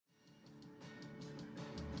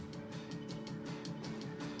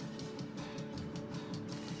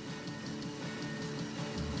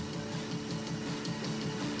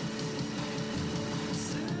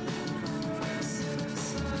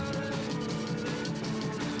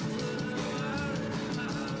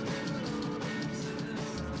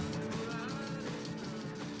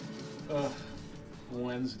Ugh.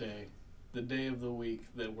 Wednesday, the day of the week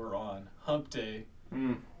that we're on. Hump day.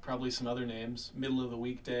 Probably some other names. Middle of the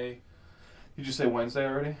weekday. Did you say Wednesday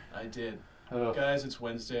already? I did. Ugh. Guys, it's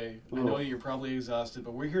Wednesday. Ugh. I know you're probably exhausted,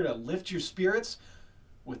 but we're here to lift your spirits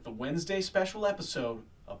with the Wednesday special episode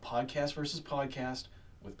of Podcast versus Podcast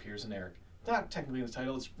with Piers and Eric. Not technically the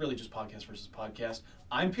title, it's really just Podcast versus Podcast.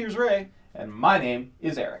 I'm Piers Ray. And my name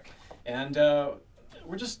is Eric. And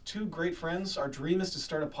we're just two great friends. Our dream is to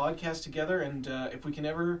start a podcast together, and if we can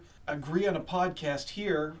ever agree on a podcast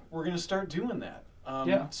here, we're going to start doing that.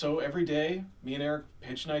 Yeah. So every day, me and Eric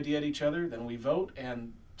pitch an idea at each other, then we vote,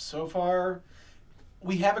 and so far,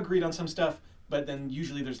 we have agreed on some stuff, but then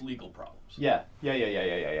usually there's legal problems. Yeah.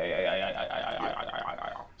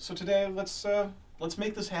 So today, let's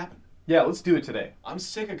make this happen. Yeah, let's do it today. I'm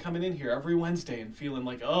sick of coming in here every Wednesday and feeling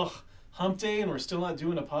like, ugh, hump day, and we're still not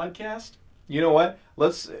doing a podcast. You know what?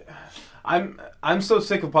 I'm so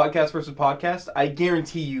sick of Podcast versus Podcast. I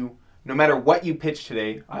guarantee you, no matter what you pitch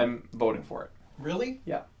today, I'm voting for it. Really?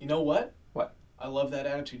 Yeah. You know what? What? I love that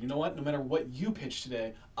attitude. You know what? No matter what you pitch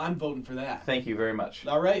today, I'm voting for that. Thank you very much.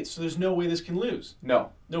 All right, so there's no way this can lose.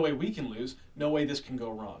 No. No way we can lose. No way this can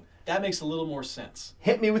go wrong. That makes a little more sense.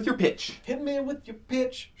 Hit me with your pitch. Hit me with your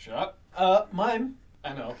pitch. Shut up. Mine.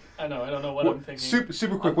 I know. I don't know what I'm thinking.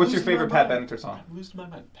 Super quick. What's your favorite Pat Benatar song? I'm losing my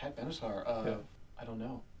mind. Pat Benatar. Yeah. I don't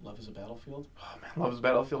know. Love is a Battlefield? Oh, man. Love's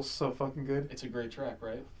Battlefield's so fucking good. It's a great track,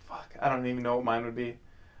 right? Fuck. I don't even know what mine would be.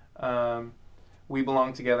 We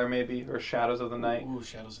Belong Together, maybe, or Shadows of the Night. Ooh,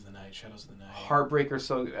 Shadows of the Night. Shadows of the Night. Heartbreaker.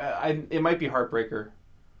 So it might be Heartbreaker.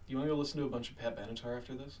 You want to go listen to a bunch of Pat Benatar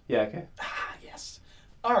after this? Yeah. Okay. Ah, yes.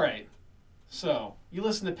 All right. So, you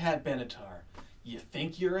listen to Pat Benatar. You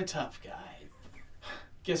think you're a tough guy.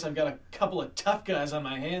 Guess I've got a couple of tough guys on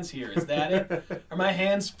my hands here. Is that it? Are my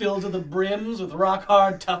hands filled to the brims with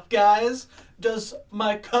rock-hard tough guys? Does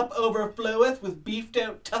my cup overfloweth with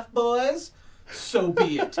beefed-out tough boys? So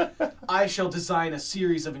be it. I shall design a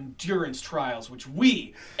series of endurance trials which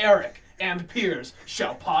we, Eric and Piers,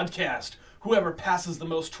 shall podcast. Whoever passes the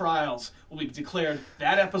most trials will be declared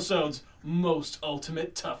that episode's most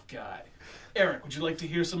ultimate tough guy. Eric, would you like to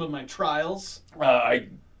hear some of my trials? I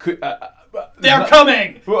could. They're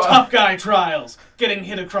coming! Tough guy trials. Getting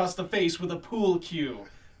hit across the face with a pool cue.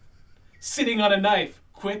 Sitting on a knife,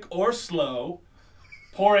 quick or slow.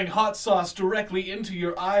 Pouring hot sauce directly into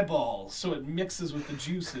your eyeballs so it mixes with the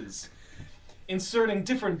juices. Inserting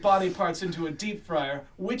different body parts into a deep fryer,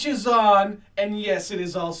 which is on, and yes, it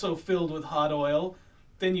is also filled with hot oil.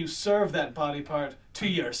 Then you serve that body part to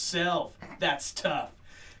yourself. That's tough.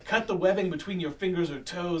 Cut the webbing between your fingers or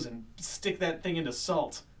toes and stick that thing into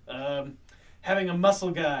salt. Having a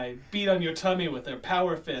muscle guy beat on your tummy with their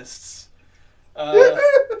power fists.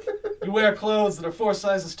 You wear clothes that are 4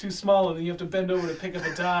 sizes too small and then you have to bend over to pick up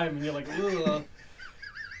a dime and you're like, ugh.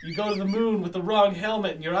 You go to the moon with the wrong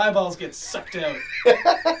helmet and your eyeballs get sucked out.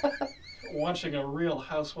 Watching a Real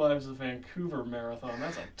Housewives of Vancouver marathon.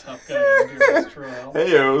 That's a tough guy endurance trial.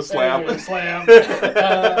 Hey-o, slam. Hey-o, slam.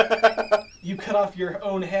 You cut off your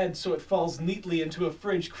own head so it falls neatly into a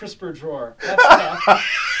fridge crisper drawer. That's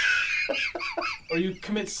tough. Or you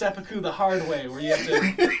commit seppuku the hard way, where you have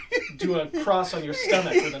to do a cross on your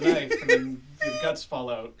stomach with a knife and then your guts fall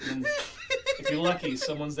out. And if you're lucky,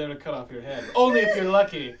 someone's there to cut off your head. Only if you're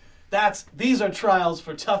lucky. These are trials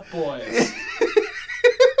for tough boys.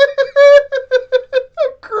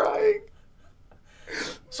 I'm crying.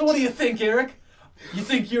 So what do you think, Eric? You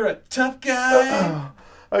think you're a tough guy?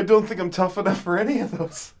 I don't think I'm tough enough for any of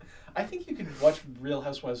those. I think you could watch Real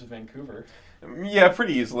Housewives of Vancouver. Yeah,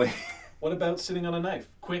 pretty easily. What about sitting on a knife?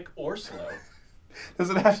 Quick or slow?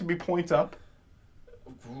 Does it have to be point up?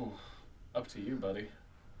 Ooh, up to you, buddy.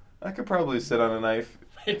 I could probably sit on a knife.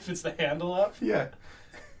 If it's the handle up? Yeah.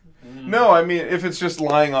 No, I mean, if it's just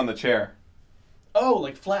lying on the chair. Oh,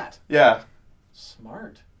 like flat. Yeah.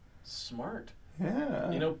 Smart.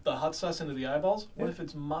 Yeah. You know, the hot sauce into the eyeballs? What if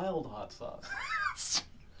it's mild hot sauce?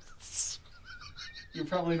 You're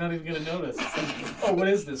probably not even going to notice. Oh, what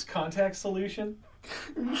is this? Contact solution?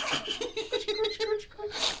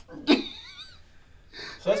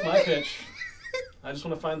 So that's my pitch. I just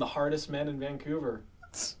want to find the hardest men in Vancouver.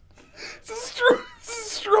 It's a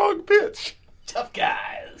strong pitch. Tough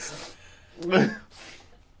guys.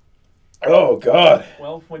 Oh, God.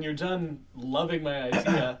 Well, when you're done loving my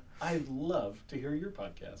idea, I'd love to hear your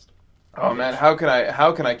podcast. Oh, man, how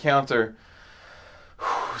can I counter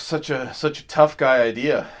such a tough guy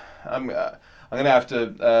idea? I'm gonna have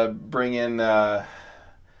to bring in a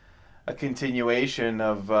continuation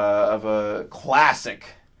of a classic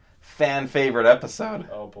fan favorite episode.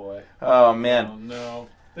 Oh boy. Oh man. Oh no.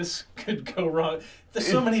 This could go wrong. There's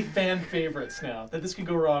so many fan favorites now that this could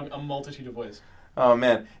go wrong a multitude of ways. Oh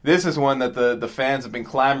man, this is one that the fans have been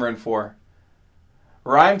clamoring for.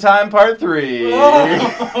 Rhyme Time Part 3.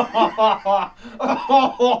 Oh,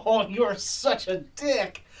 you are such a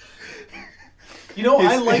dick. You know,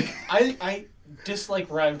 I dislike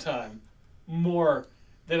Rhyme Time more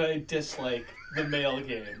than I dislike the mail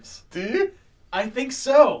games. Do you? I think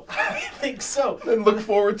so. I think so. Then look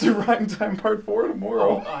forward to Rhyme Time Part 4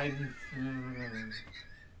 tomorrow.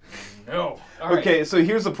 No. All right. Okay, so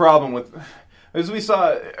here's the problem with... As we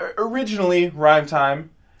saw, originally, Rhyme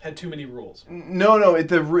Time... Had too many rules. No,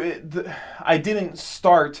 I didn't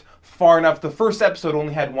start far enough. The first episode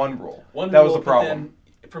only had one rule. That was the problem.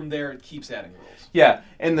 But then from there, it keeps adding rules. Yeah,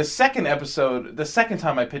 and the second episode, the second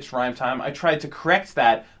time I pitched Rhyme Time, I tried to correct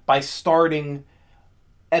that by starting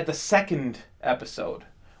at the second episode,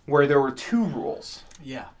 where there were 2 rules.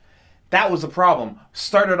 Yeah. That was the problem.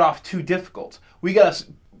 Started off too difficult. We gotta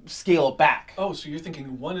scale it back. Oh, so you're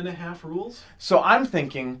thinking 1.5 rules? So I'm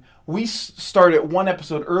thinking we start at 1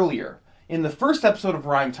 episode earlier. In the first episode of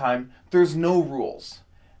Rhyme Time, there's no rules.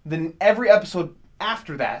 Then every episode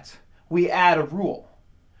after that, we add a rule.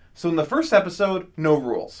 So in the first episode, no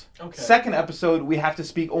rules. Okay. Second episode, we have to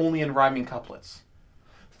speak only in rhyming couplets.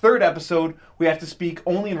 Third episode, we have to speak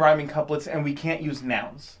only in rhyming couplets and we can't use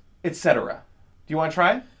nouns, etc. Do you want to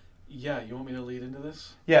try? Yeah, you want me to lead into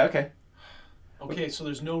this? Yeah, okay. Okay, so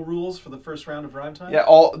there's no rules for the first round of Rhyme Time? Yeah,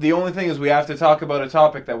 the only thing is we have to talk about a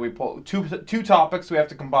topic that we pull. Two topics we have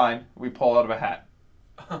to combine. We pull out of a hat.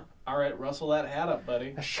 All right, rustle that hat up,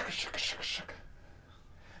 buddy.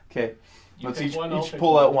 Okay, You let's pick each one, I'll pick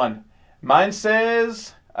pull one. out one. Mine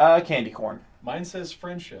says candy corn. Mine says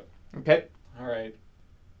friendship. Okay. All right.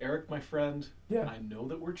 Eric, my friend, Yeah. I know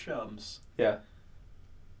that we're chums, Yeah.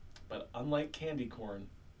 but unlike candy corn,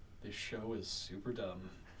 this show is super dumb.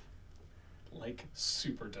 Like,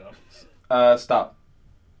 super dumb. Stop.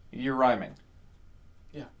 You're rhyming.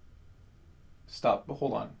 Yeah. Stop. But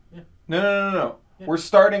hold on. Yeah. No. Yeah. We're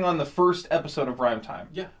starting on the first episode of Rhyme Time.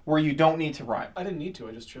 Yeah. Where you don't need to rhyme. I didn't need to,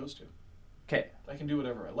 I just chose to. Okay. I can do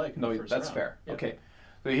whatever I like in No, the first that's round. fair. Yeah. Okay.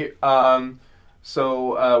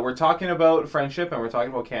 So here, we're talking about friendship and we're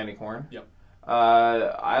talking about candy corn. Yep.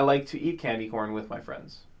 I like to eat candy corn with my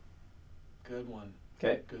friends. Good one.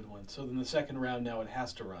 Okay. Good one. So then the second round now it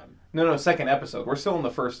has to rhyme. No, second episode. We're still in the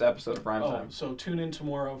first episode of Rhyme Time. So tune in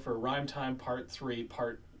tomorrow for Rhyme Time Part 3,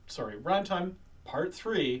 Rhyme Time Part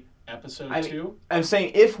 3, Episode 2. I'm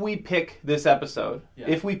saying if we pick this episode, Yeah.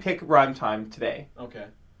 if we pick Rhyme Time today, Okay.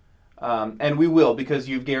 and we will because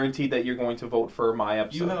you've guaranteed that you're going to vote for my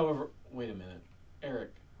episode. You, however... Wait a minute.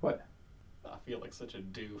 Eric. What? I feel like such a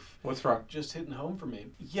doof. What's wrong? Just hitting home for me.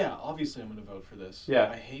 Yeah, obviously I'm going to vote for this. Yeah.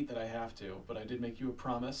 I hate that I have to, but I did make you a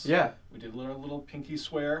promise. Yeah. We did our little pinky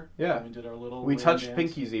swear. Yeah. And we did our little We rain touched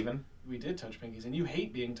dance. pinkies even. We did touch pinkies, and you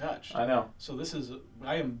hate being touched. I know. So this is...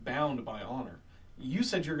 I am bound by honor. You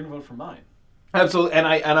said you're going to vote for mine. Absolutely, and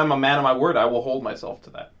I'm a man of my word. I will hold myself to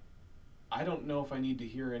that. I don't know if I need to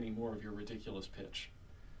hear any more of your ridiculous pitch.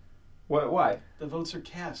 What? Why? The votes are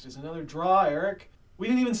cast. It's another draw, Eric. We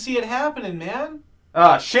didn't even see it happening, man.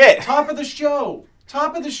 Ah, shit! Top of the show.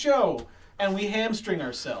 Top of the show. And we hamstring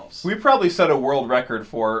ourselves. We probably set a world record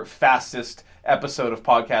for fastest episode of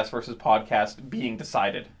Podcast versus Podcast being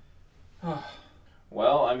decided.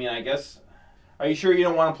 Well, I mean, I guess... Are you sure you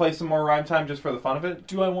don't want to play some more Rhyme Time just for the fun of it?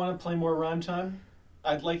 Do I want to play more Rhyme Time?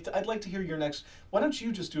 I'd like to hear your next... Why don't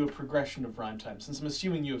you just do a progression of Rhyme Time, since I'm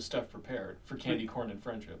assuming you have stuff prepared for Candy Corn and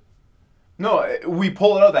Friendship. No, we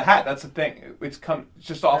pull it out of the hat. That's the thing. It's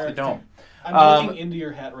just off the Eric, dome. I'm looking into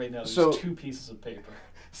your hat right now. There's so- 2 pieces of paper.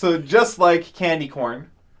 So just like candy corn,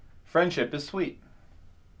 friendship is sweet.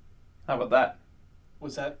 How about that?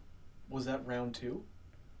 Was that round 2?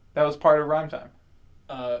 That was part of Rhyme Time.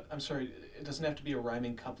 I'm sorry, it doesn't have to be a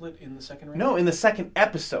rhyming couplet in the second round? No, in the second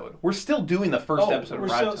episode. We're still doing the first episode of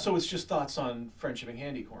Rhyme Time. So it's just thoughts on friendship and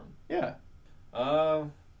candy corn. Yeah.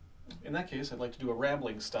 In that case, I'd like to do a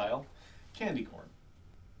rambling style. Candy corn.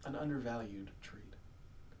 An undervalued treat.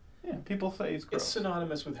 Yeah, people say it's gross. It's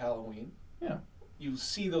synonymous with Halloween. Yeah. You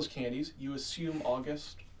see those candies, you assume autumn.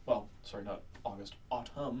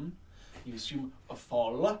 You assume a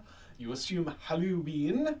fall. You assume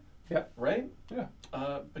Halloween. Yeah. Right? Yeah.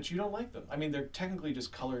 But you don't like them. I mean, they're technically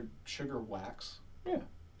just colored sugar wax. Yeah.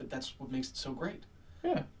 But that's what makes it so great.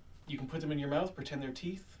 Yeah. You can put them in your mouth, pretend they're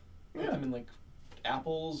teeth. Put Yeah. them in, like,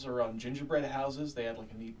 apples or on gingerbread houses. They add,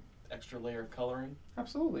 like, a neat extra layer of coloring.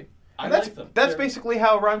 Absolutely. I And that's, like them. That's They're- basically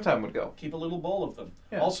how Rhyme Time would go. Keep a little bowl of them.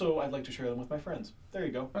 Yeah. Also, I'd like to share them with my friends. There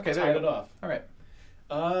you go. Okay, there Tied you it go. off. All right.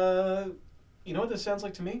 You know what this sounds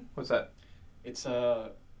like to me? What's that? It's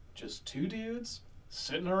Just two dudes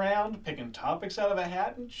sitting around, picking topics out of a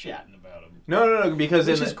hat and chatting about them. No, because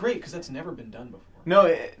Which is great, because that's never been done before.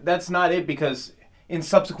 No, that's not it, because in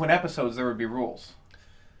subsequent episodes there would be rules.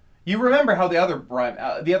 You remember how the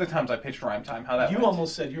other times I pitched Rhyme Time, how that You went.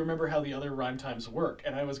 almost said you remember how the other Rhyme Times work,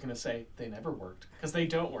 and I was going to say they never worked, because they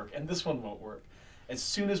don't work, and this one won't work. As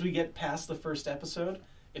soon as we get past the first episode,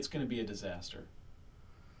 it's going to be a disaster.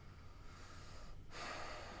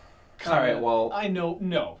 All right, well, I know.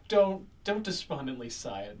 No, don't despondently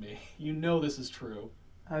sigh at me. You know this is true.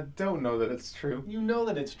 I don't know that it's true. You know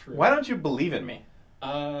that it's true. Why don't you believe in me?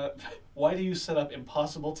 Why do you set up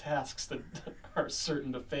impossible tasks that are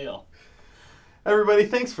certain to fail? Everybody,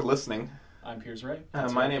 thanks for listening. I'm Piers Ray.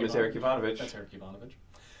 My name is Eric Ivanovich. That's Eric Ivanovich.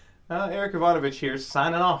 Eric Ivanovich here,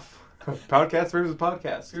 signing off. Podcast versus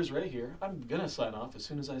podcast. Piers Ray here. I'm gonna sign off as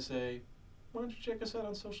soon as I say, why don't you check us out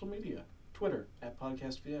on social media? Twitter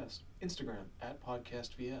 @PodcastVS, Instagram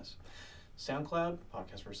 @PodcastVS, SoundCloud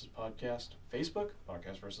Podcast versus Podcast, Facebook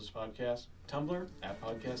Podcast versus Podcast, Tumblr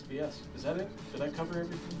 @PodcastVS. Is that it? Did I cover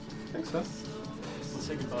everything? I think so. Let's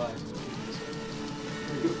say goodbye.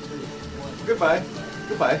 3, 2, 1. Goodbye.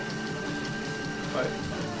 Goodbye.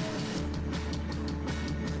 Bye.